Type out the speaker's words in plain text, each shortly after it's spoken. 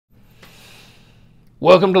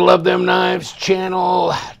Welcome to Love Them Knives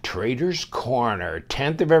channel, Trader's Corner.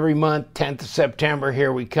 10th of every month, 10th of September,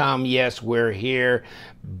 here we come. Yes, we're here.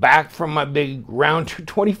 Back from my big round trip,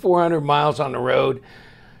 2,400 miles on the road.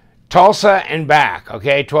 Tulsa and back,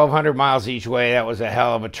 okay? 1,200 miles each way. That was a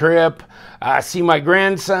hell of a trip. See my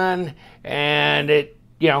grandson, and it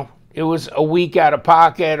was a week out of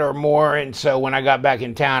pocket or more, and so when I got back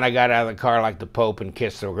in town, I got out of the car like the Pope and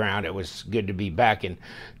kissed the ground. It was good to be back in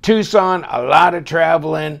Tucson. A lot of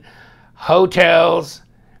traveling, hotels,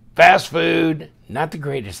 fast food, not the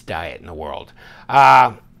greatest diet in the world.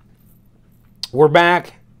 We're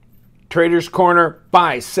back. Trader's Corner,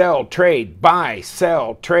 buy, sell, trade, buy,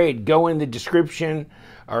 sell, trade. Go in the description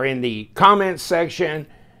or in the comments section.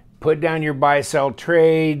 Put down your buy, sell,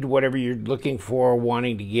 trade, whatever you're looking for,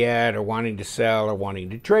 wanting to get, or wanting to sell, or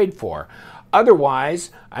wanting to trade for.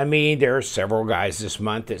 Otherwise, I mean, there are several guys this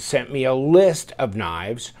month that sent me a list of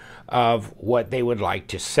knives of what they would like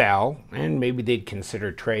to sell, and maybe they'd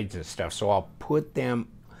consider trades and stuff. So I'll put them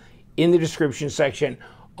in the description section,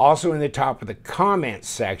 also in the top of the comments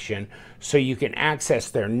section, so you can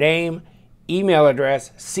access their name, email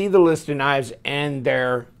address, see the list of knives, and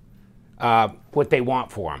their what they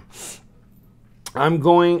want for them. I'm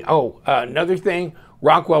going, another thing,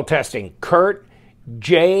 Rockwell testing. Kurt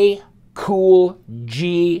J. Cool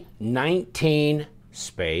G19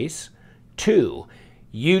 space 2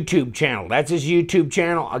 YouTube channel. That's his YouTube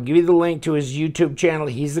channel. I'll give you the link to his YouTube channel.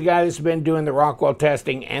 He's the guy that's been doing the Rockwell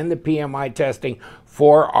testing and the PMI testing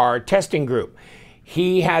for our testing group.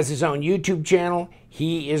 He has his own YouTube channel.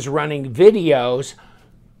 He is running videos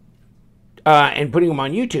and putting them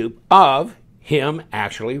on YouTube of him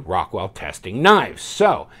actually Rockwell testing knives.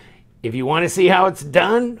 So if you want to see how it's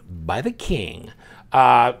done by the king,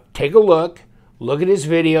 take a look at his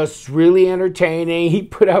videos. It's really entertaining. He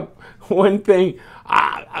put up one thing,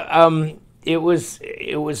 it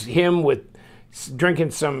was him with drinking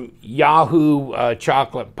some Yahoo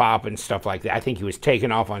chocolate pop and stuff like that. I think he was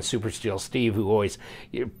taking off on Super Steel Steve, who always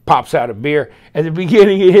pops out a beer at the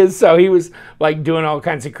beginning of his. So he was like doing all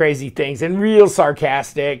kinds of crazy things and real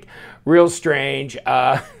sarcastic, real strange.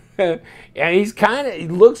 And he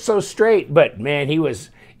looks so straight, but man, it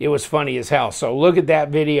was funny as hell. So look at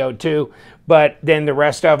that video too. But then the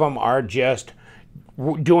rest of them are just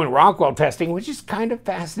doing Rockwell testing, which is kind of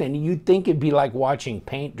fascinating. You'd think it'd be like watching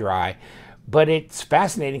paint dry. But it's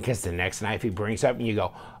fascinating because the next knife he brings up and you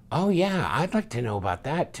go, oh yeah, I'd like to know about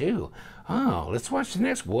that too. Oh, let's watch the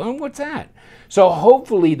next one. What's that? So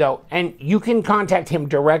hopefully though, and you can contact him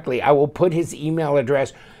directly. I will put his email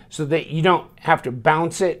address so that you don't have to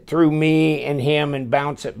bounce it through me and him and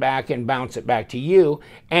bounce it back to you.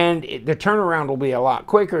 And the turnaround will be a lot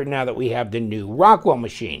quicker now that we have the new Rockwell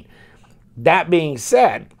machine. That being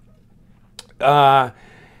said,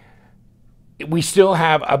 we still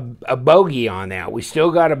have a bogey on that. We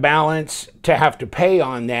still got a balance to have to pay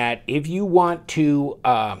on that. If you want to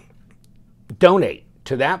donate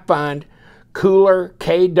to that fund,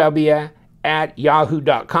 Coolerkw at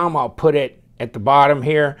yahoo.com. I'll put it at the bottom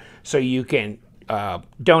here so you can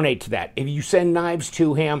donate to that. If you send knives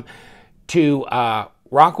to him to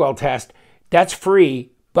Rockwell test, that's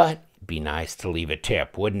free, but it'd be nice to leave a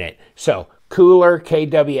tip, wouldn't it? So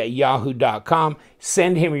Coolerkw at yahoo.com.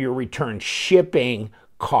 Send him your return shipping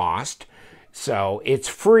cost. So it's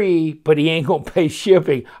free, but he ain't gonna pay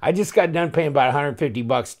shipping. I just got done paying about 150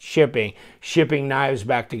 bucks shipping knives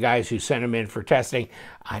back to guys who sent them in for testing.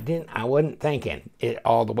 I wasn't thinking it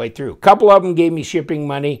all the way through. A couple of them gave me shipping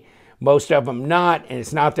money, most of them not, and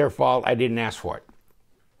it's not their fault. I didn't ask for it.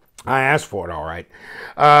 I asked for it all right.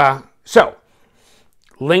 So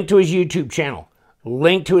link to his YouTube channel.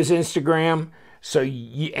 Link to his Instagram,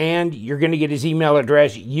 and you're going to get his email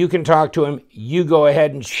address. You can talk to him. You go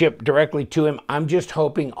ahead and ship directly to him. I'm just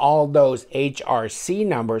hoping all those HRC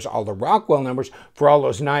numbers, all the Rockwell numbers for all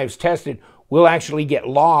those knives tested, will actually get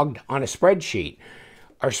logged on a spreadsheet.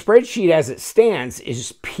 Our spreadsheet as it stands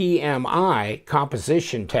is PMI,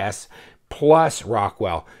 composition tests, plus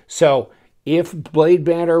Rockwell. So if Blade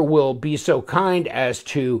Banter will be so kind as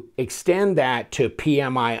to extend that to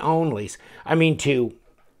PMI only, I mean to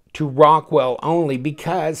Rockwell only,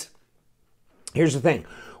 because here's the thing,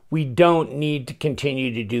 we don't need to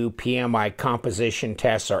continue to do PMI composition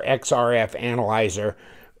tests or XRF analyzer,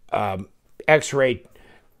 X-ray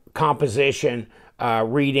composition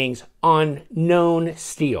readings on known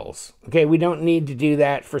steels. Okay, we don't need to do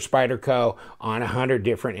that for Spyderco on 100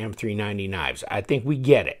 different M390 knives. I think we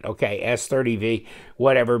get it. Okay, S30V,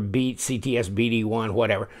 whatever, Beat, CTS, BD1,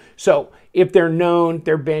 whatever. So if they're known,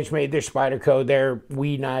 they're Benchmade, they're Spyderco, they're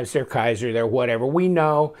WE knives, they're Kaiser, they're whatever. We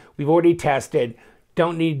know, we've already tested,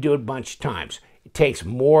 don't need to do it a bunch of times. takes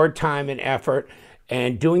more time and effort,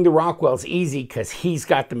 and doing the Rockwell's easy because he's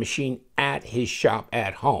got the machine at his shop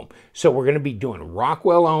at home. So we're going to be doing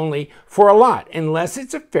Rockwell only for a lot, unless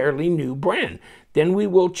it's a fairly new brand. Then we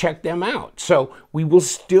will check them out. So we will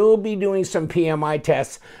still be doing some PMI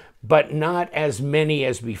tests, but not as many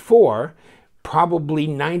as before. Probably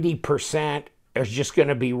 90% is just going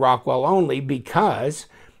to be Rockwell only, because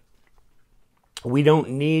we don't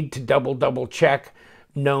need to double check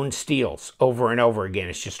known steels over and over again.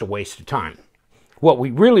 It's just a waste of time. What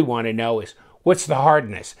we really want to know is, what's the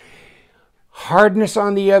hardness? Hardness,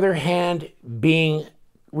 on the other hand, being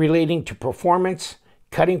relating to performance,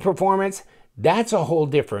 cutting performance, that's a whole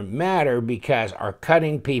different matter, because our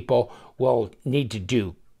cutting people will need to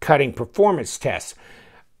do cutting performance tests.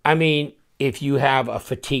 I mean, if you have a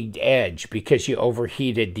fatigued edge because you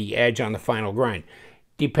overheated the edge on the final grind,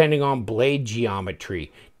 depending on blade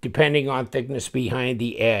geometry, depending on thickness behind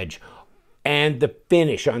the edge, and the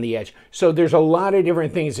finish on the edge. So there's a lot of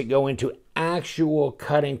different things that go into actual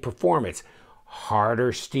cutting performance.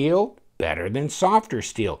 Harder steel, better than softer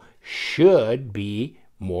steel, should be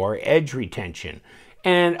more edge retention.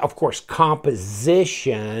 And of course,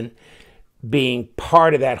 composition being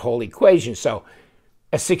part of that whole equation. So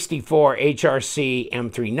a 64 HRC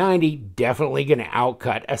M390 definitely going to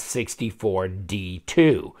outcut a 64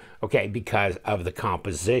 D2, okay, because of the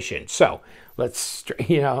composition. So let's,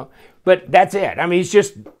 but that's it. I mean, it's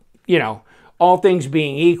just, all things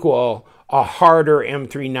being equal, a harder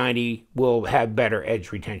M390 will have better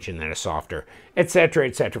edge retention than a softer, etc.,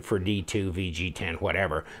 for D2, VG10,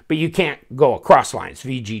 whatever. But you can't go across lines,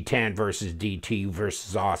 VG10 versus D2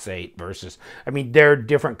 versus AUS8 versus, they're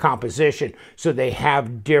different composition, so they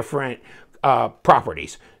have different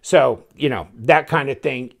properties. So, that kind of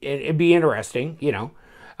thing, it'd be interesting,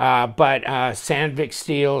 but Sandvik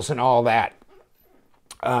steels and all that,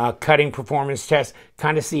 cutting performance tests,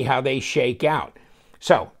 kind of see how they shake out.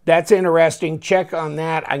 So that's interesting. Check on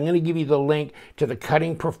that. I'm going to give you the link to the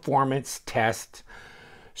cutting performance test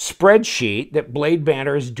spreadsheet that Blade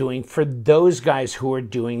Banter is doing for those guys who are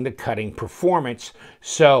doing the cutting performance.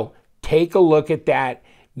 So take a look at that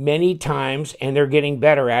many times, and they're getting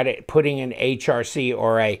better at it, putting an HRC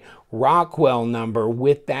or a Rockwell number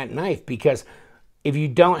with that knife. Because if you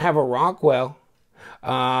don't have a Rockwell,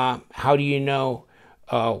 how do you know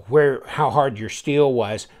how hard your steel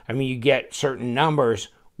was? You get certain numbers.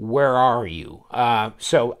 Where are you?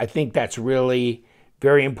 So I think that's really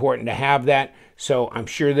very important to have that. So I'm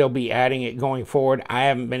sure they'll be adding it going forward. I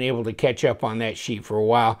haven't been able to catch up on that sheet for a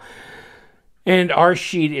while. And our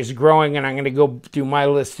sheet is growing, and I'm going to go through my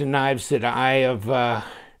list of knives that I have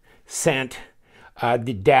sent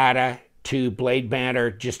the data to Blade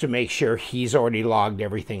Banter just to make sure he's already logged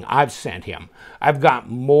everything I've sent him. I've got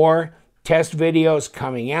more test videos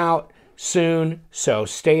coming out soon, so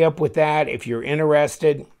stay up with that if you're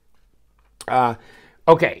interested.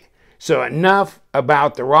 Okay, so enough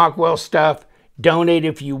about the Rockwell stuff. Donate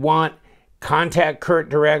if you want. Contact Kurt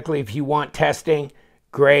directly if you want testing.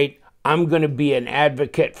 Great. I'm going to be an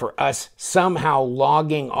advocate for us somehow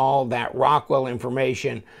logging all that Rockwell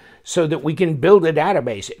information so that we can build a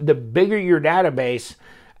database. The bigger your database,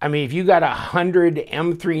 if you got 100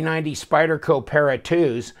 M390 Spyderco Para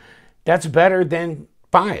 2s, that's better than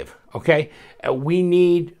 5, okay? We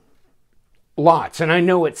need lots. And I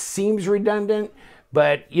know it seems redundant,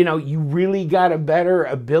 but, you really got a better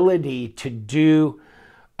ability to do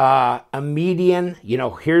a median.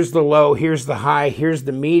 Here's the low, here's the high, here's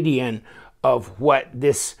the median of what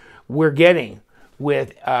we're getting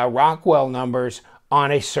with Rockwell numbers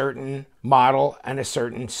on a certain model and a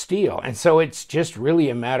certain steel. And so it's just really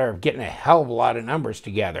a matter of getting a hell of a lot of numbers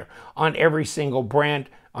together on every single brand,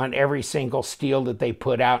 on every single steel that they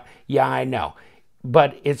put out. Yeah, I know.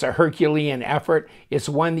 But it's a Herculean effort. It's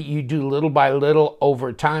one that you do little by little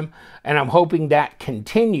over time. And I'm hoping that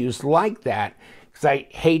continues like that, because I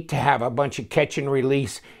hate to have a bunch of catch and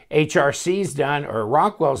release HRCs done or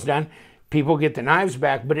Rockwell's done. People get the knives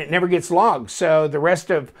back, but it never gets logged. So the rest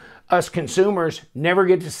of us consumers never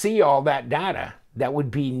get to see all that data. That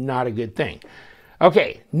would be not a good thing.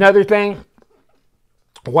 Okay, another thing,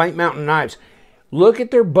 White Mountain Knives. Look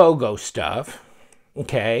at their BOGO stuff,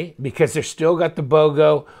 okay, because they're still got the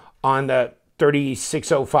BOGO on the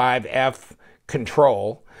 3605F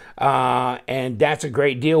control, and that's a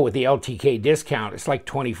great deal with the LTK discount. It's like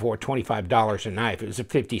 $24, $25 a knife. It was a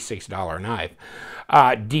 $56 knife.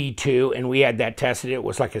 D2, and we had that tested. It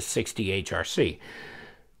was like a 60 HRC.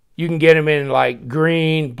 You can get them in like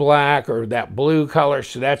green, black, or that blue color,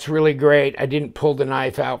 so that's really great. I didn't pull the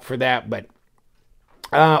knife out for that, but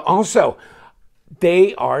also,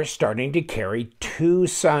 they are starting to carry 2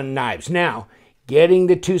 Sun knives. Now, getting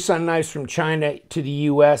the Tucson knives from China to the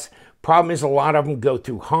U.S. Problem is a lot of them go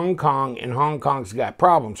through Hong Kong, and Hong Kong's got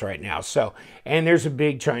problems right now. So, and there's a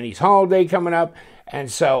big Chinese holiday coming up.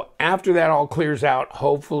 And so after that all clears out,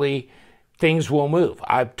 hopefully things will move.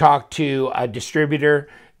 I've talked to a distributor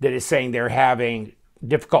that is saying they're having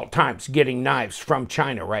difficult times getting knives from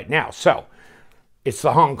China right now. So it's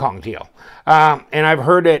the Hong Kong deal. And I've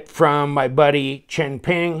heard it from my buddy Chen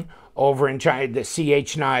Ping over in China, the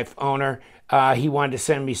CH knife owner. He wanted to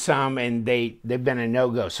send me some, and they've been a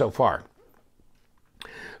no-go so far.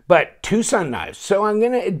 But Tucson knives. So I'm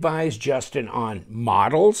going to advise Justin on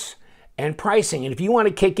models and pricing. And if you want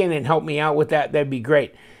to kick in and help me out with that, that'd be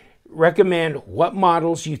great. Recommend what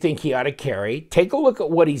models you think he ought to carry. Take a look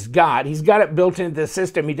at what he's got. He's got it built into the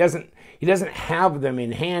system. He doesn't have them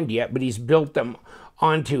in hand yet, but he's built them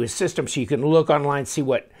onto his system, so you can look online, see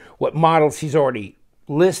what models he's already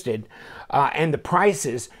listed, and the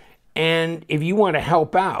prices. And if you want to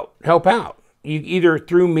help out. You either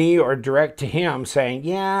through me or direct to him saying,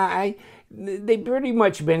 yeah, they've pretty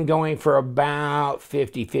much been going for about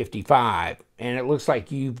 50, 55, and it looks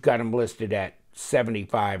like you've got them listed at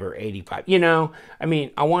 75 or 85. You know, I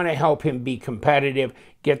mean, I want to help him be competitive,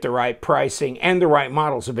 get the right pricing and the right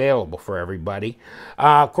models available for everybody.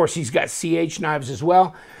 Of course, he's got CH knives as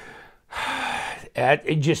well.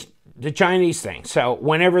 Just the Chinese thing. So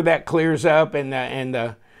whenever that clears up and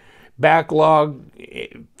the backlog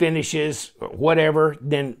finishes, whatever,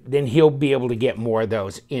 then he'll be able to get more of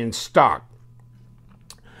those in stock.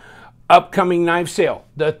 Upcoming knife sale,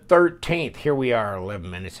 the 13th. Here we are,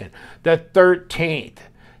 11 minutes in. The 13th,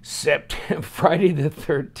 September, Friday the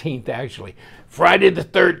 13th, actually. Friday the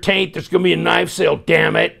 13th, there's going to be a knife sale,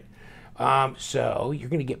 damn it. So you're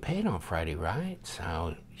going to get paid on Friday, right?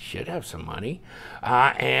 So you should have some money.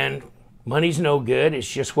 And money's no good.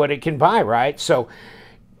 It's just what it can buy, right? So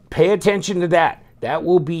pay attention to that. That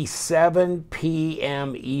will be 7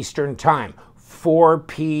 p.m. Eastern Time, 4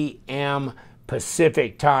 p.m.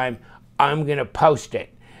 Pacific Time. I'm going to post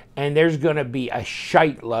it, and there's going to be a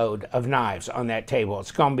shite load of knives on that table.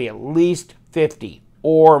 It's going to be at least 50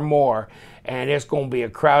 or more, and it's going to be a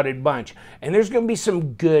crowded bunch. And there's going to be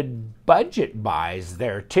some good budget buys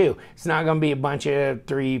there too. It's not going to be a bunch of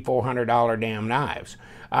 $300, $400 damn knives.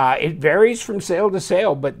 It varies from sale to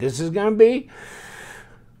sale, but this is going to be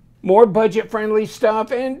more budget-friendly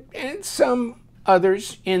stuff, and some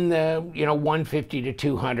others in the $150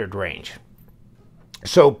 to $200 range.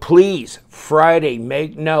 So please, Friday,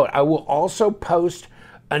 make note. I will also post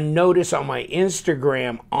a notice on my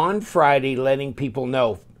Instagram on Friday letting people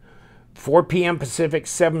know 4 p.m. Pacific,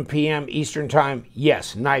 7 p.m. Eastern Time.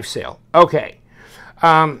 Yes, knife sale. Okay.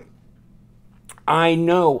 I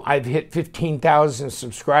know I've hit 15,000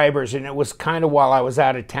 subscribers, and it was kind of while I was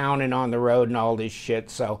out of town and on the road and all this shit.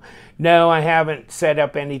 So, no, I haven't set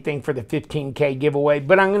up anything for the 15K giveaway,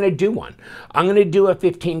 but I'm going to do one. I'm going to do a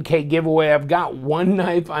 15K giveaway. I've got one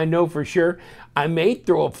knife I know for sure. I may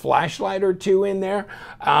throw a flashlight or two in there.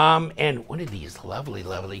 And one of these lovely,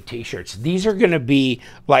 lovely t-shirts. These are going to be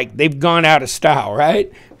like they've gone out of style,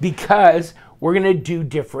 right? Because we're going to do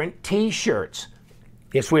different t-shirts.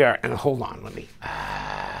 Yes, we are. And hold on, let me.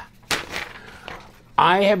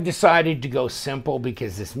 I have decided to go simple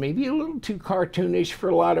because this may be a little too cartoonish for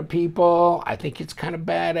a lot of people. I think it's kind of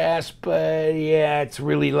badass, but yeah, it's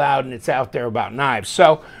really loud and it's out there about knives.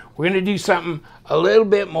 So we're going to do something a little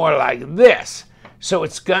bit more like this. So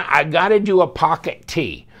I got to do a pocket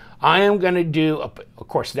tee. I am going to do, of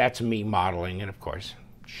course, that's me modeling, and of course,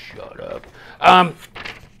 shut up.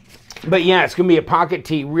 But yeah, it's going to be a pocket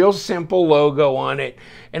tee, real simple logo on it.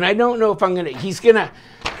 And I don't know if I'm going to,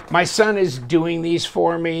 my son is doing these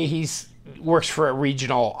for me. He's works for a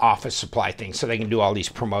regional office supply thing, so they can do all these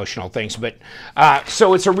promotional things. But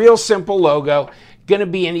so it's a real simple logo. Going to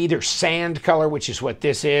be in either sand color, which is what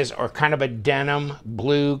this is, or kind of a denim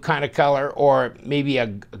blue kind of color, or maybe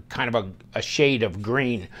a kind of a shade of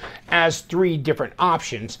green, as 3 different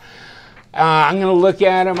options. I'm going to look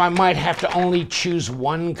at them. I might have to only choose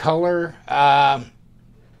one color. And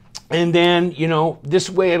then, this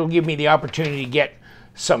way it'll give me the opportunity to get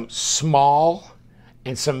some small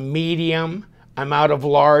and some medium. I'm out of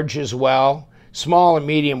large as well. Small and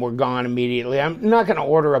medium were gone immediately. I'm not going to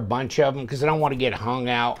order a bunch of them because I don't want to get hung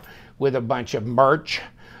out with a bunch of merch.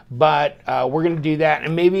 But we're going to do that.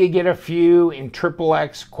 And maybe get a few in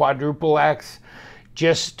XXX, quadruple X,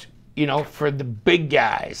 just for the big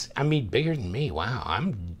guys. I mean, bigger than me. Wow,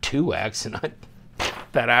 I'm 2X, and I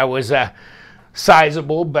thought I was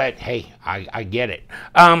sizable, but hey, I get it.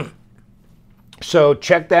 So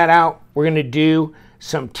check that out. We're going to do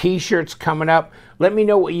some t-shirts coming up. Let me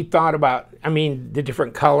know what you thought about, I mean, the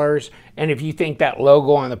different colors, and if you think that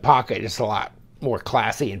logo on the pocket is a lot more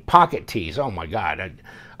classy. And pocket tees, oh my God,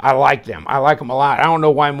 I like them. I like them a lot. I don't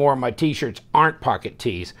know why more of my t-shirts aren't pocket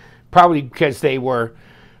tees. Probably because they were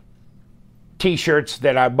t-shirts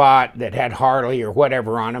that I bought that had Harley or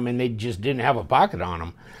whatever on them, and they just didn't have a pocket on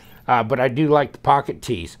them. But I do like the pocket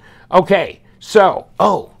tees. Okay, so,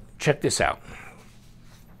 oh, check this out.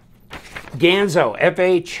 Ganzo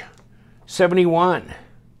FH71.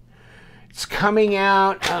 It's coming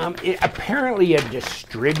out, apparently a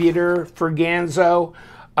distributor for Ganzo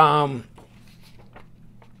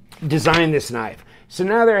designed this knife. So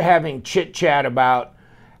now they're having chit-chat about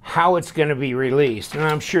how it's going to be released. And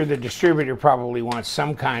I'm sure the distributor probably wants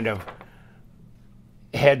some kind of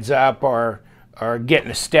heads up or getting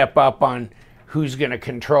a step up on who's going to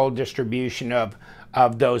control distribution of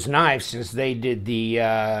those knives, since they did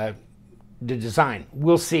the design.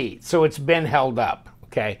 We'll see. So it's been held up.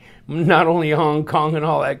 Okay, not only Hong Kong and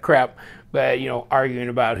all that crap, but, you know, arguing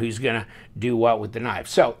about who's going to do what with the knife.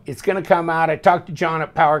 So it's going to come out. I talked to John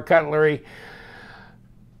at Power Cutlery.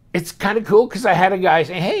 It's kind of cool because I had a guy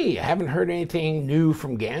say, hey, I haven't heard anything new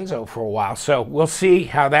from Ganzo for a while. So we'll see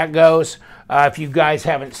how that goes. If you guys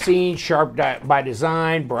haven't seen, Sharp by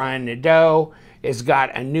Design, Brian Nadeau has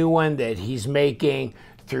got a new one that he's making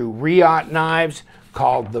through Riot Knives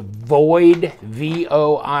called the Void,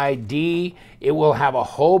 V-O-I-D. It will have a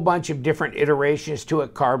whole bunch of different iterations to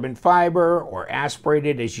it, carbon fiber or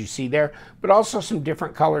aspirated, as you see there, but also some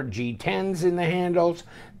different colored G10s in the handles,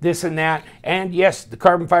 this and that. And yes, the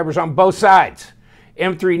carbon fiber's on both sides.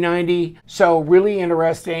 M390, so really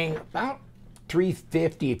interesting. About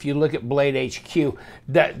 $350 if you look at Blade HQ.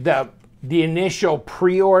 The initial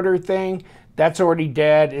pre-order thing, that's already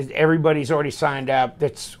dead. Everybody's already signed up.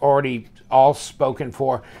 That's already all spoken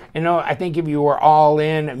for. You know, I think if you were all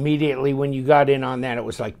in immediately when you got in on that, it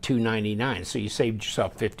was like $299. So you saved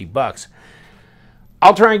yourself 50 bucks.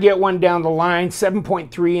 I'll try and get one down the line.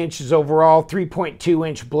 7.3 inches overall, 3.2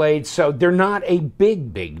 inch blades. So they're not a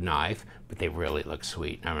big knife, but they really look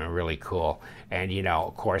sweet. I mean, really cool. And, you know,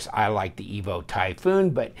 of course, I like the Evo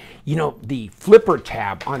Typhoon, but, you know, the flipper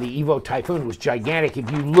tab on the Evo Typhoon was gigantic. If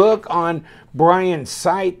you look on Brian's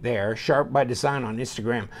site there, Sharp by Design on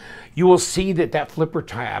Instagram, you will see that that flipper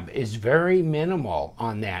tab is very minimal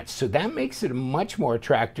on that. So that makes it much more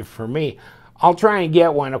attractive for me. I'll try and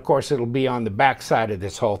get one. Of course, it'll be on the back side of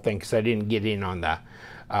this whole thing because I didn't get in on the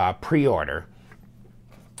pre-order.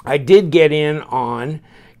 I did get in on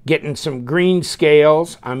getting some green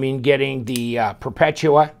scales. I mean, getting the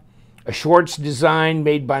Perpetua, a Schwartz design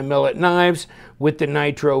made by Millet Knives with the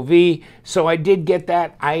Nitro V. So I did get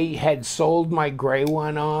that. I had sold my gray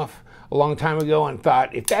one off a long time ago and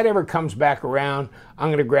thought, if that ever comes back around, I'm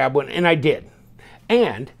going to grab one. And I did.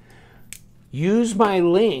 And use my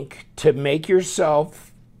link to make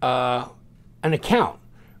yourself an account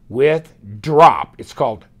with Drop. It's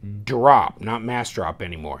called Drop, not Massdrop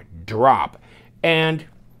anymore. Drop. And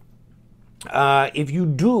if you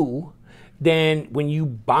do, then when you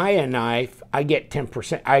buy a knife, I get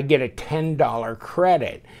 10%. I get a $10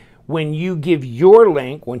 credit. When you give your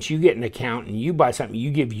link, once you get an account and you buy something, you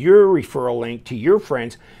give your referral link to your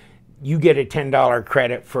friends, you get a $10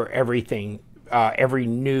 credit for everything, every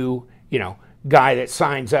new, you know, guy that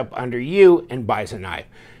signs up under you and buys a knife.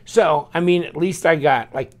 So, I mean, at least I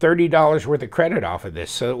got like $30 worth of credit off of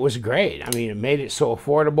this. So it was great. I mean, it made it so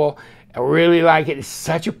affordable. I really like it. It's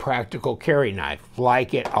such a practical carry knife.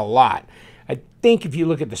 Like it a lot. I think if you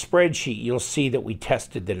look at the spreadsheet, you'll see that we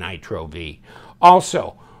tested the Nitro V.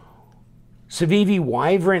 Also, Civivi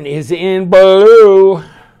Wyvern is in blue.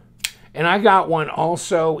 And I got one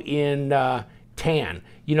also in tan.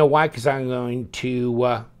 You know why? Because I'm going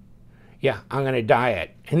to, yeah, I'm going to dye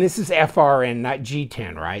it. And this is FRN, not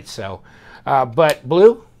G10, right? So, but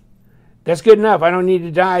blue, that's good enough. I don't need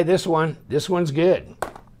to dye this one. This one's good.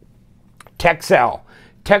 Texel.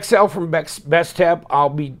 Texel from Bestep. I'll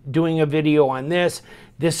be doing a video on this.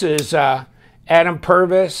 This is Adam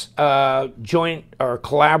Purvis, joint or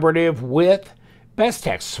collaborative with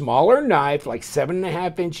Bestech. Smaller knife, like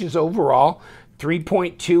 7.5 inches overall,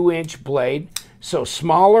 3.2 inch blade. So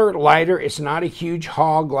smaller, lighter. It's not a huge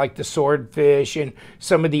hog like the Swordfish and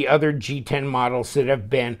some of the other G10 models that have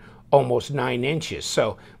been almost 9 inches.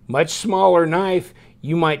 So much smaller knife.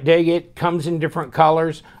 You might dig it. Comes in different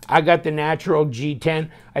colors. I got the natural G10.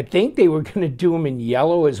 I think they were going to do them in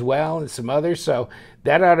yellow as well and some others. So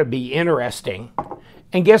that ought to be interesting.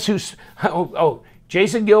 And guess who's... Oh,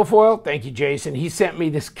 Jason Guilfoyle. Thank you, Jason. He sent me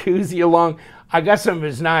this koozie along. I got some of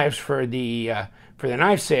his knives for the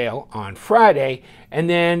knife sale on Friday. And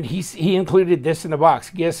then he included this in the box.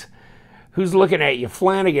 Guess who's looking at you?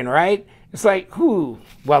 Flanagan, right? It's like, who?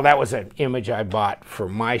 Well, that was an image I bought for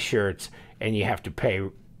my shirts, and you have to pay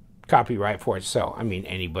copyright for it. So, I mean,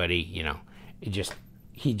 anybody, you know, he just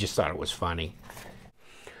thought it was funny.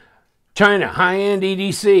 China, high-end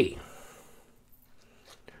EDC.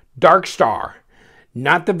 Dark Star.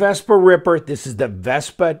 Not the Vespa Ripper. This is the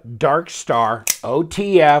Vespa Dark Star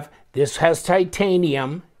OTF. This has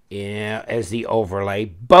titanium as the overlay.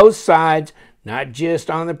 Both sides, not just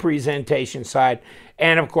on the presentation side.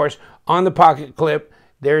 And, of course, on the pocket clip,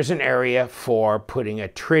 there's an area for putting a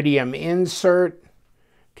tritium insert.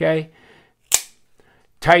 Okay.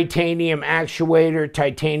 Titanium actuator,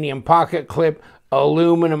 titanium pocket clip,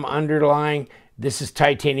 aluminum underlying. This is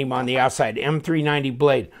titanium on the outside. M390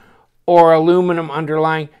 blade. Or aluminum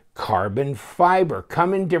underlying, carbon fiber.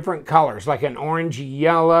 Come in different colors, like an orange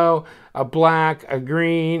yellow, a black, a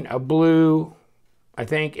green, a blue, I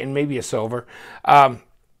think, and maybe a silver.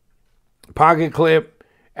 Pocket clip,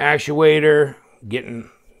 actuator, getting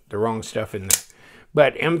the wrong stuff in there.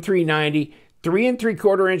 But M390, 3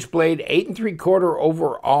 3/4 inch blade, 8 3/4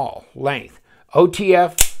 overall length.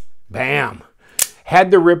 OTF, bam.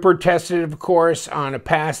 Had the Ripper tested, of course, on a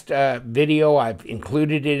past video. I've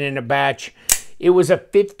included it in a batch. It was a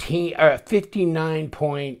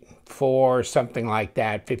 59.4, something like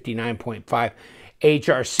that, 59.5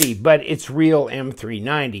 HRC, but it's real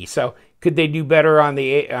M390. So could they do better on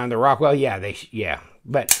the Rockwell? Yeah,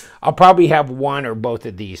 but I'll probably have one or both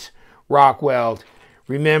of these Rockwell.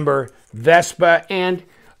 Remember, Vespa, and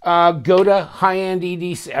go to high-end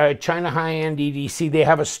EDC, China high-end EDC. They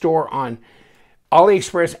have a store on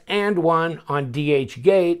AliExpress and one on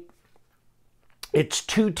DHgate. It's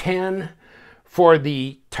 $210 for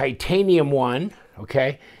the titanium one,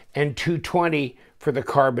 okay, and $220 for the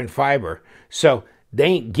carbon fiber. So they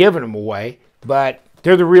ain't giving them away, but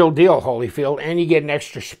they're the real deal, Holyfield. And you get an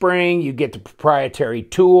extra spring. You get the proprietary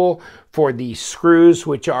tool for these screws,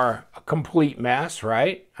 which are a complete mess,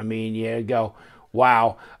 right? I mean, you go,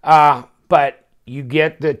 wow. But you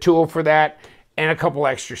get the tool for that and a couple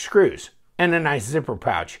extra screws. And a nice zipper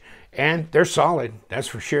pouch. And they're solid, that's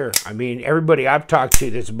for sure. I mean, everybody I've talked to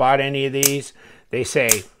that's bought any of these, they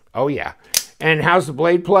say, oh yeah. And how's the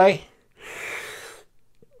blade play?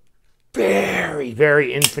 Very,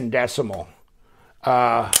 very infinitesimal.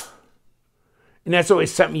 And that's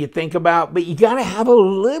always something you think about, but you gotta have a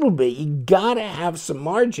little bit. You gotta have some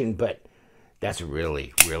margin, but that's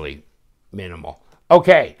really, really minimal.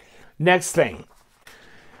 Okay, next thing.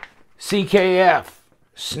 CKF.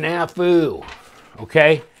 Snafu,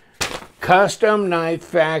 okay? Custom Knife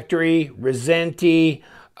Factory, Resenti.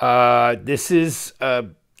 This is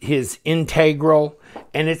his integral,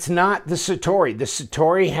 and it's not the Satori. The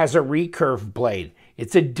Satori has a recurve blade.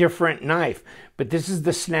 It's a different knife, but this is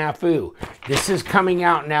the Snafu. This is coming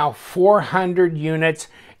out now, 400 units,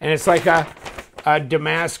 and it's like a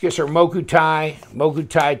Damascus or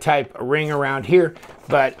Mokutai type ring around here,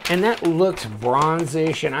 and that looks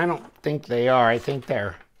bronzish, and I don't think they are. I think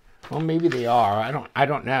they're, well, maybe they are. I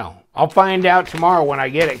don't know. I'll find out tomorrow when I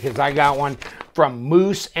get it, because I got one from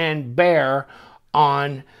Moose and Bear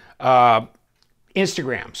on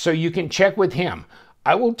Instagram. So you can check with him.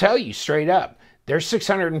 I will tell you straight up, they're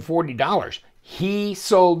 $640. He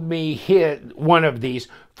sold me one of these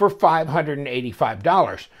for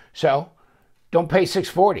 $585. So don't pay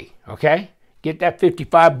 $640, okay? Get that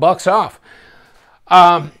 55 bucks off.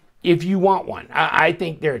 If you want one. I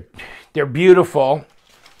think they're beautiful.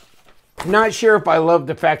 Not sure if I love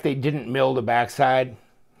the fact they didn't mill the backside.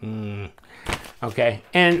 Okay,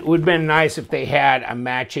 and it would have been nice if they had a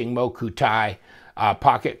matching Mokutai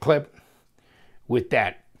pocket clip with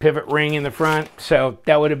that pivot ring in the front. So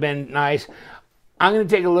that would have been nice. I'm going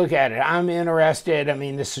to take a look at it. I'm interested. I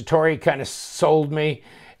mean, the Satori kind of sold me,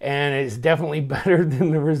 and it's definitely better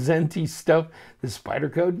than the Resenti stuff the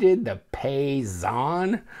Spyderco did. The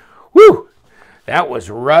Paysan. Woo! That was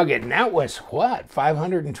rugged. And that was, what,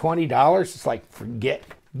 $520? It's like,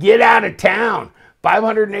 get out of town.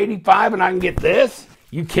 $585 and I can get this?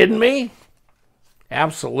 You kidding me?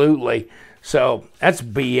 Absolutely. So that's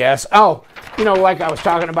BS. Oh, you know, like I was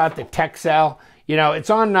talking about the Texel. You know, it's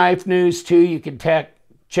on Knife News too. You can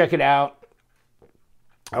check it out.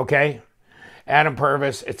 Okay. Adam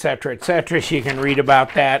Purvis, etc., etc. So you can read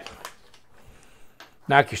about that.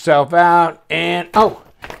 Knock yourself out. And, oh,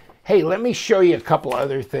 hey, let me show you a couple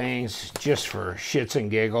other things just for shits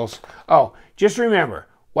and giggles. Oh, just remember,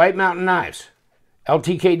 White Mountain Knives,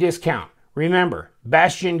 LTK discount. Remember,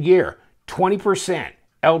 Bastion Gear, 20%.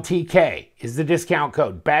 LTK is the discount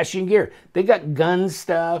code. Bastion Gear. They got gun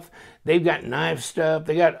stuff. They've got knife stuff.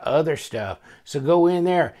 They got other stuff. So go in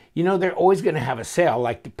there. You know, they're always going to have a sale.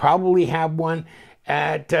 Like, they probably have one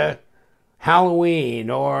at Halloween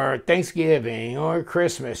or Thanksgiving or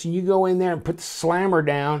Christmas. And you go in there and put the slammer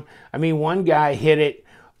down. I mean, one guy hit it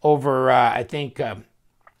over, I think,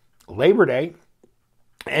 Labor Day,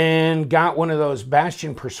 and got one of those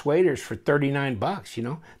Bastion Persuaders for 39 bucks, you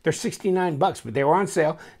know. They're 69 bucks, but they were on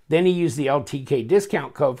sale. Then he used the LTK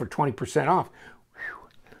discount code for 20% off. Whew,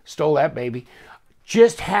 stole that baby.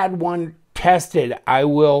 Just had one tested. I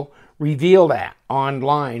will reveal that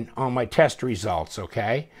online on my test results,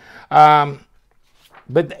 okay? But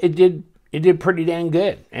it did pretty dang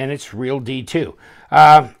good, and it's real D2.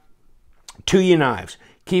 Tuya knives.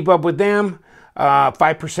 Keep up with them.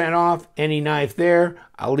 5% off any knife there.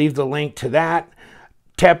 I'll leave the link to that.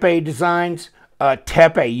 Tepe Designs.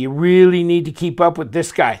 Tepe, you really need to keep up with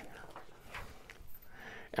this guy.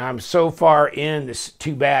 I'm so far in, this is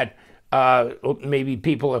too bad. Maybe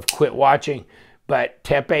people have quit watching, but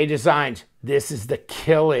Tepe Designs, this is the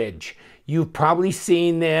Kilij. You've probably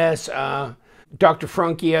seen this. Dr.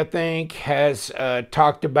 Frunke, I think, has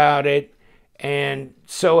talked about it, and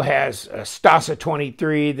so has Stasa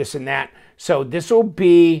 23, this and that. So this will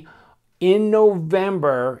be in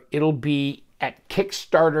November. It'll be at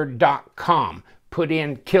Kickstarter.com. Put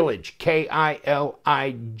in Kilij, K-I-L-I-J,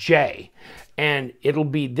 and it'll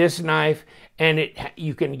be this knife. And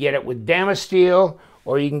you can get it with Damasteel,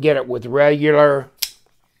 or you can get it with regular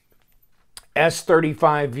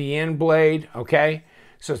S35 VN blade. Okay,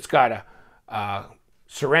 so it's got a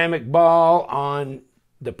ceramic ball on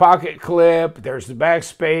the pocket clip. There's the back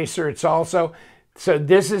spacer. It's also, so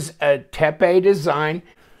this is a Tepe design.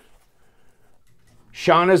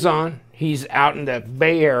 Sean is on. He's out in the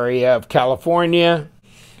Bay Area of California.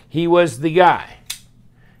 He was the guy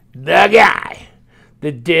that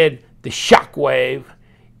did the Shockwave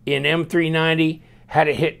in M390. Had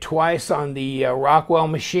it hit twice on the Rockwell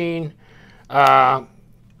machine.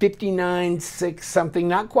 59.6 something,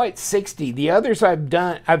 not quite 60. The others I've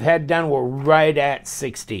had done were right at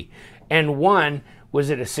 60, and one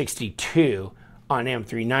was at a 62 on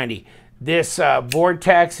M390. This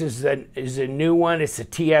Vortex is a new one. It's a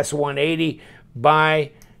TS180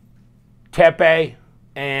 by Tepe,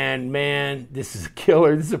 and man, this is a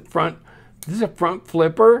killer. This is a front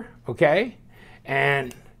flipper, okay,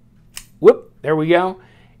 and whoop, there we go.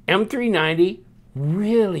 M390,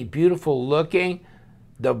 really beautiful looking.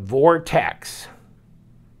 The Vortex,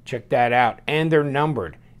 check that out, and they're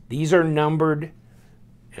numbered. These are numbered,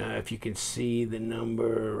 if you can see the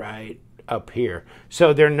number right up here.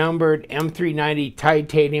 So they're numbered, M390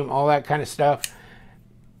 titanium, all that kind of stuff.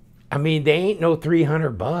 I mean, they ain't no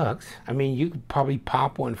 300 bucks. I mean, you could probably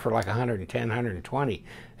pop one for like 110, 120.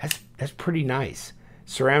 That's pretty nice.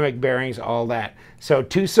 Ceramic bearings, all that. So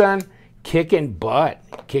Tucson, kicking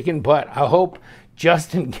butt, kicking butt. I hope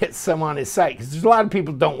Justin gets some on his site, because there's a lot of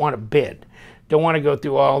people don't want to bid, don't want to go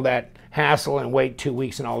through all that hassle and wait 2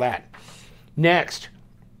 weeks and all that. Next,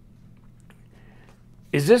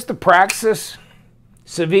 is this the Praxis?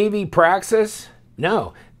 Civivi Praxis?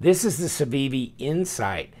 No, this is the Civivi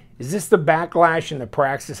Insight. Is this the backlash and the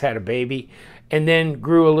Praxis had a baby and then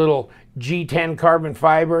grew a little G10 carbon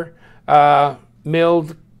fiber,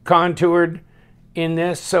 milled, contoured in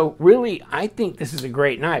this? So really, I think this is a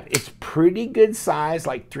great knife. It's pretty good size,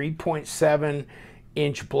 like 3.7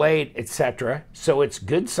 inch blade, etc. So it's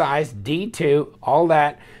good size, D2, all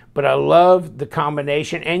that. But I love the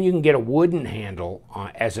combination, and you can get a wooden handle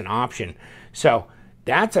as an option. So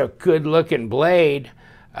that's a good looking blade.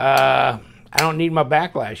 I don't need my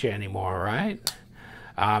backlash anymore, right?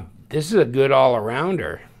 This is a good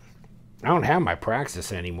all-arounder. I don't have my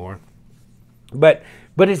Praxis anymore. But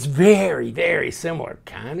it's very, very similar.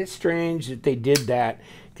 Kind of strange that they did that,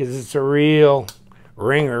 because it's a real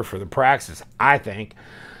ringer for the Praxis, I think.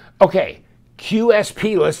 Okay,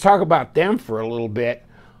 QSP, let's talk about them for a little bit.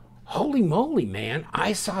 Holy moly, man.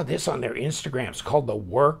 I saw this on their Instagram. It's called the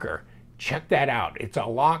Worker. Check that out. It's a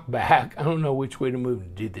lockback. I don't know which way to move to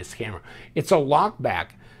do this camera. It's a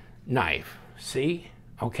lockback knife. See?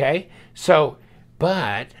 Okay. So,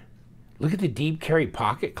 but look at the deep carry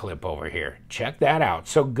pocket clip over here. Check that out.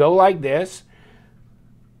 So go like this,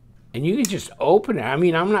 and you can just open it. I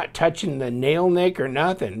mean, I'm not touching the nail nick or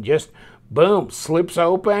nothing. Just boom, slips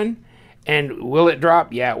open. And will it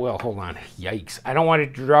drop? Yeah, it will. Hold on. Yikes. I don't want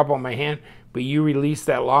it to drop on my hand, but you release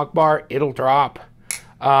that lock bar, it'll drop.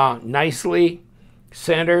 Nicely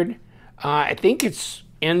centered. I think it's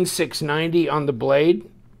N690 on the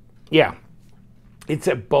blade. Yeah. It's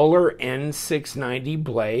a Bowler N690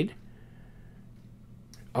 blade.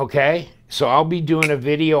 Okay. So I'll be doing a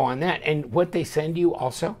video on that. And what they send you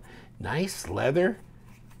also, Nice leather,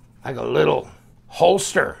 like a little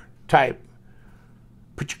holster type.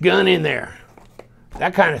 Put your gun in there,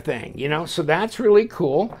 that kind of thing, you know. So that's really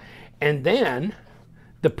cool. And then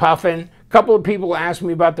the puffin. A couple of people asked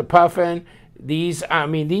me about the puffin. These, I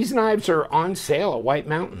mean, these knives are on sale at White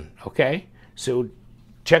Mountain. Okay, so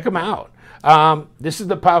check them out. This is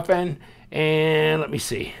the puffin, and let me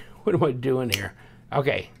see. What am I doing here?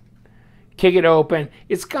 Okay, kick it open.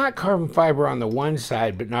 It's got carbon fiber on the one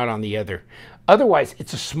side, but not on the other. Otherwise,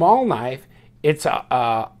 it's a small knife. It's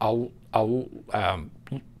a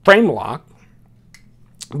frame lock,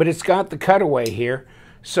 but it's got the cutaway here,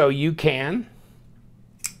 so you can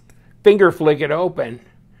finger flick it open.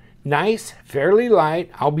 Nice, fairly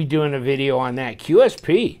light. I'll be doing a video on that.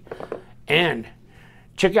 QSP. And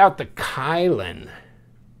check out the Kilij.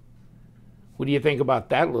 What do you think about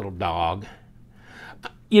that little dog?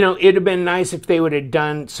 You know, it'd have been nice if they would have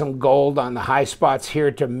done some gold on the high spots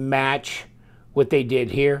here to match what they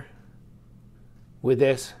did here with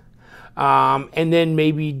this. And then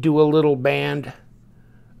maybe do a little band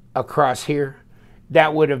across here.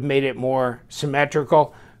 That would have made it more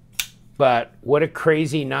symmetrical. But what a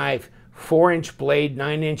crazy knife. 4-inch blade,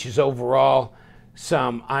 9 inches overall.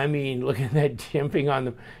 I mean, look at that jimping on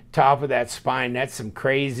the top of that spine. That's some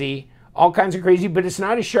crazy, all kinds of crazy, but it's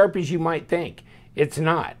not as sharp as you might think. It's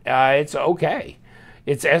not. It's okay.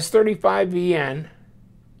 It's S35VN.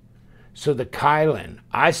 So the Kilij.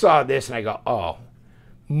 I saw this and I go, oh,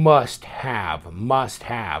 must have, must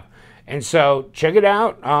have. And so check it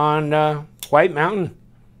out on White Mountain.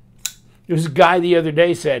 There was a guy the other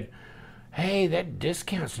day said, hey, that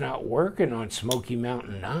discount's not working on Smoky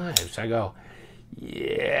Mountain knives. I go,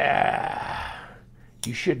 yeah,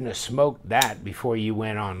 you shouldn't have smoked that before you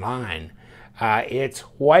went online. It's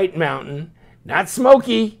White Mountain, not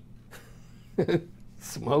Smoky.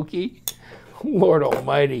 Smoky? Lord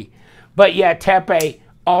almighty. But yeah, Tepe,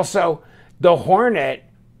 also the Hornet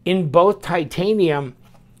in both titanium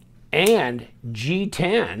and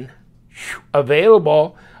G10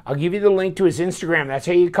 available. I'll give you the link to his Instagram. That's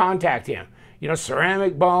how you contact him. You know,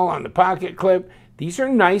 ceramic ball on the pocket clip. These are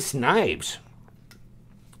nice knives,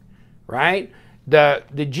 right? The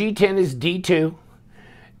G10 is D2.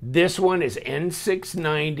 This one is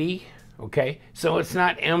N690, okay? So it's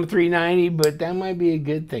not M390, but that might be a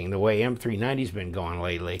good thing, the way M390's been going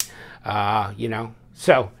lately, you know?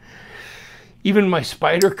 So even my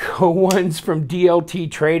Spyderco ones from DLT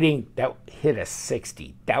Trading, that hit a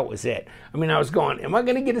 60. That was it. I mean, I was going, am I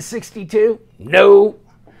going to get a 62? No.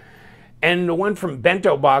 And the one from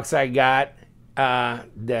Bento Box I got,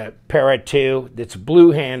 the Para 2, that's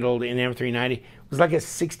blue handled in M390, was like a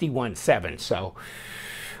 61.7. So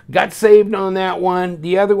got saved on that one.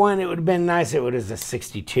 The other one, it would have been nice if it was a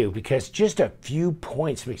 62, because just a few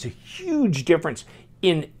points makes a huge difference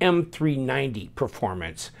in M390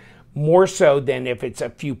 performance. More so than if it's a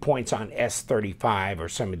few points on S35 or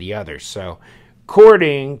some of the others. So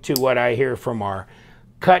according to what I hear from our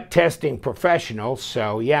cut testing professionals,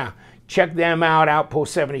 so yeah, check them out.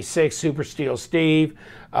 Outpost 76, Super Steel Steve,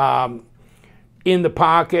 In the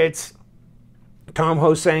Pockets, Tom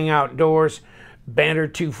Hosang Outdoors, Banner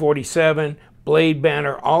 247, Blade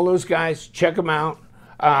Banner, all those guys, check them out,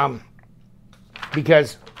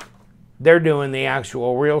 because they're doing the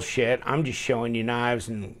actual real shit. I'm just showing you knives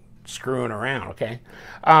and screwing around, okay?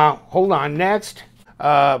 Hold on. Next,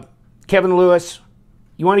 Kevin Lewis,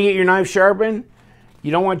 you want to get your knife sharpened?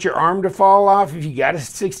 You don't want your arm to fall off? If you got a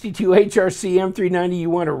 62 HRC M390 you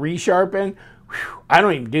want to resharpen? Whew, I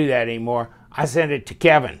don't even do that anymore. I send it to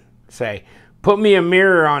Kevin. Say, put me a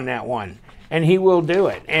mirror on that one, and he will do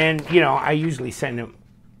it. And, you know, I usually send him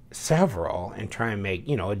several and try and make,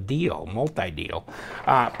 you know, a deal, multi-deal.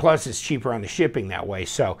 Plus, it's cheaper on the shipping that way.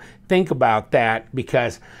 So think about that,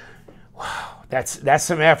 because wow, that's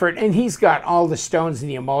some effort. And he's got all the stones and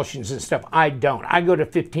the emulsions and stuff. I don't. I go to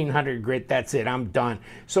 1500 grit. That's it. I'm done.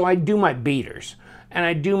 So I do my beaters, and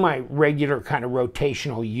I do my regular kind of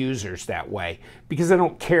rotational users that way, because I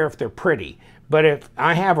don't care if they're pretty. But if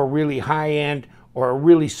I have a really high end or a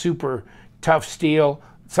really super tough steel,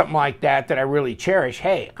 something like that that I really cherish,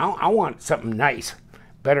 hey, I want something nice,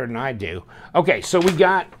 better than I do. Okay, so we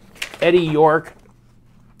got Eddie York.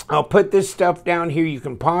 I'll put this stuff down here. You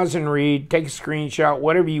can pause and read, take a screenshot,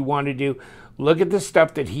 whatever you want to do. Look at the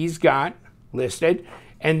stuff that he's got listed.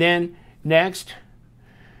 And then next,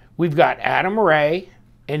 we've got Adam Ray,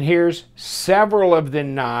 and here's several of the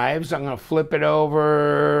knives. I'm going to flip it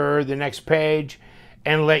over the next page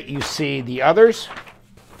and let you see the others.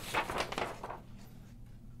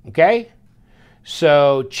 Okay,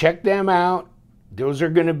 so check them out. Those are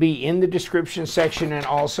going to be in the description section and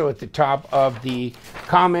also at the top of the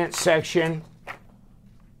comment section.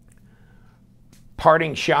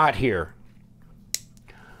 Parting shot here.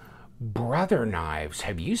 Brother knives.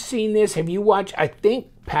 Have you seen this? Have you watched? I think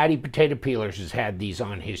Patty Potato Peelers has had these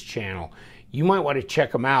on his channel. You might want to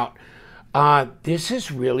check them out. This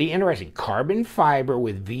is really interesting. Carbon fiber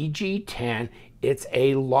with VG10. It's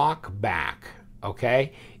a lockback,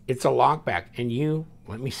 okay? It's a lockback. And you,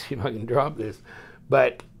 let me see if I can drop this.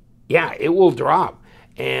 But yeah, it will drop.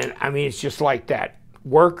 And I mean, it's just like that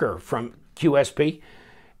worker from QSP.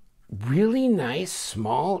 Really nice,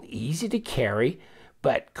 small, easy to carry,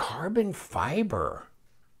 but carbon fiber,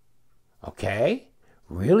 okay?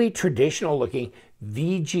 Really traditional looking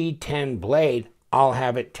VG10 blade. I'll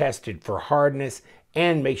have it tested for hardness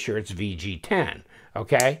and make sure it's VG10,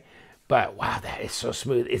 okay? But wow, that is so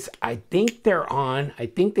smooth. I think they're on, I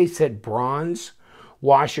think they said bronze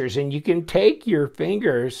washers, and you can take your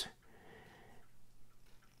fingers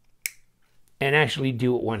and actually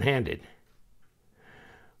do it one-handed.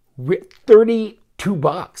 32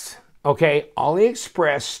 bucks, okay?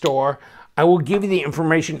 AliExpress store. I will give you the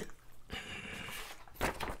information.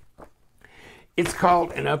 It's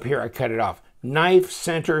called, and up here I cut it off, Knife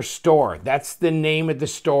Center Store. That's the name of the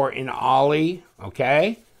store in Ali,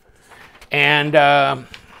 okay? And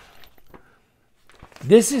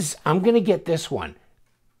this is, I'm going to get this one,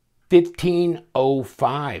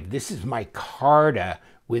 1505. This is my Carta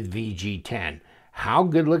with VG10. How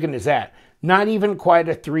good looking is that? Not even quite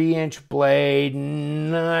a 3-inch blade,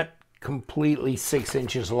 not completely 6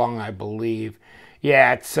 inches long, I believe.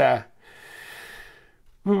 Yeah, it's a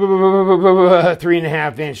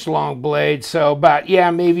 3.5-inch long blade, so about, yeah,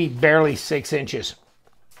 maybe barely 6 inches.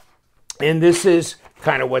 And this is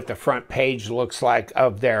kind of what the front page looks like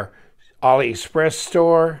of their AliExpress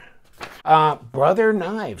store. Brother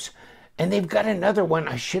Knives. And they've got another one.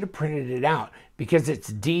 I should have printed it out because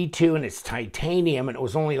it's D2 and it's titanium and it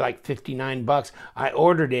was only like 59 bucks. I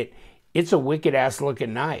ordered it. It's a wicked ass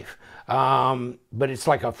looking knife. But it's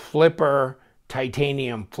like a flipper,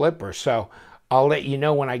 titanium flipper. So I'll let you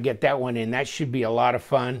know when I get that one in. That should be a lot of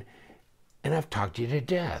fun. And I've talked you to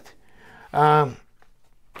death.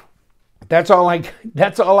 That's all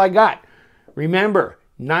I got. Remember,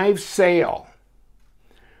 knife sale.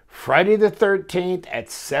 Friday the 13th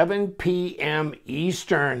at 7 p.m.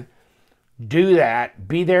 Eastern. Do that.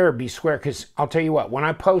 Be there or be square. Because I'll tell you what, when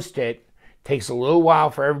I post it, it takes a little while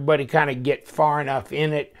for everybody to kind of get far enough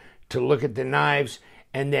in it to look at the knives.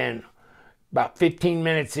 And then about 15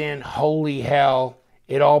 minutes in, holy hell,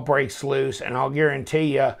 it all breaks loose. And I'll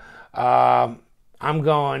guarantee you, I'm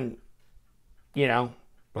going, you know,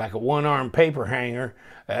 like a one-arm paper hanger.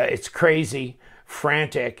 It's crazy,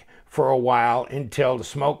 frantic for a while until the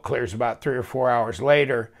smoke clears about 3 or 4 hours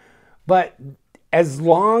later. But as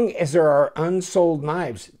long as there are unsold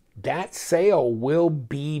knives, that sale will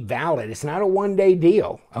be valid. It's not a one-day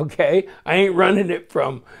deal, okay? I ain't running it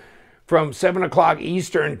from 7 o'clock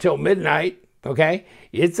Eastern until midnight, okay?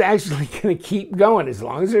 It's actually going to keep going as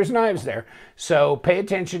long as there's knives there. So pay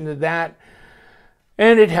attention to that.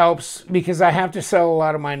 And it helps because I have to sell a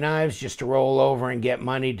lot of my knives just to roll over and get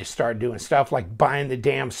money to start doing stuff like buying the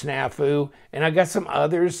damn Snafu. And I got some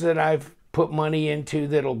others that I've put money into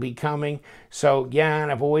that'll be coming. So yeah,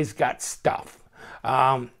 and I've always got stuff.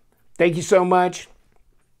 Thank you so much.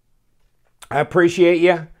 I appreciate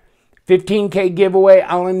you. 15K giveaway.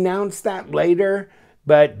 I'll announce that later,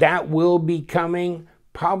 but that will be coming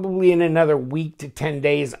probably in another week to 10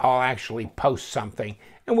 days. I'll actually post something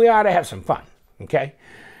and we ought to have some fun. Okay,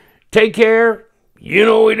 take care. You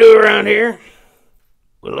know what we do around here.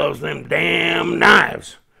 We love them damn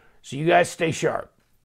knives. So you guys stay sharp.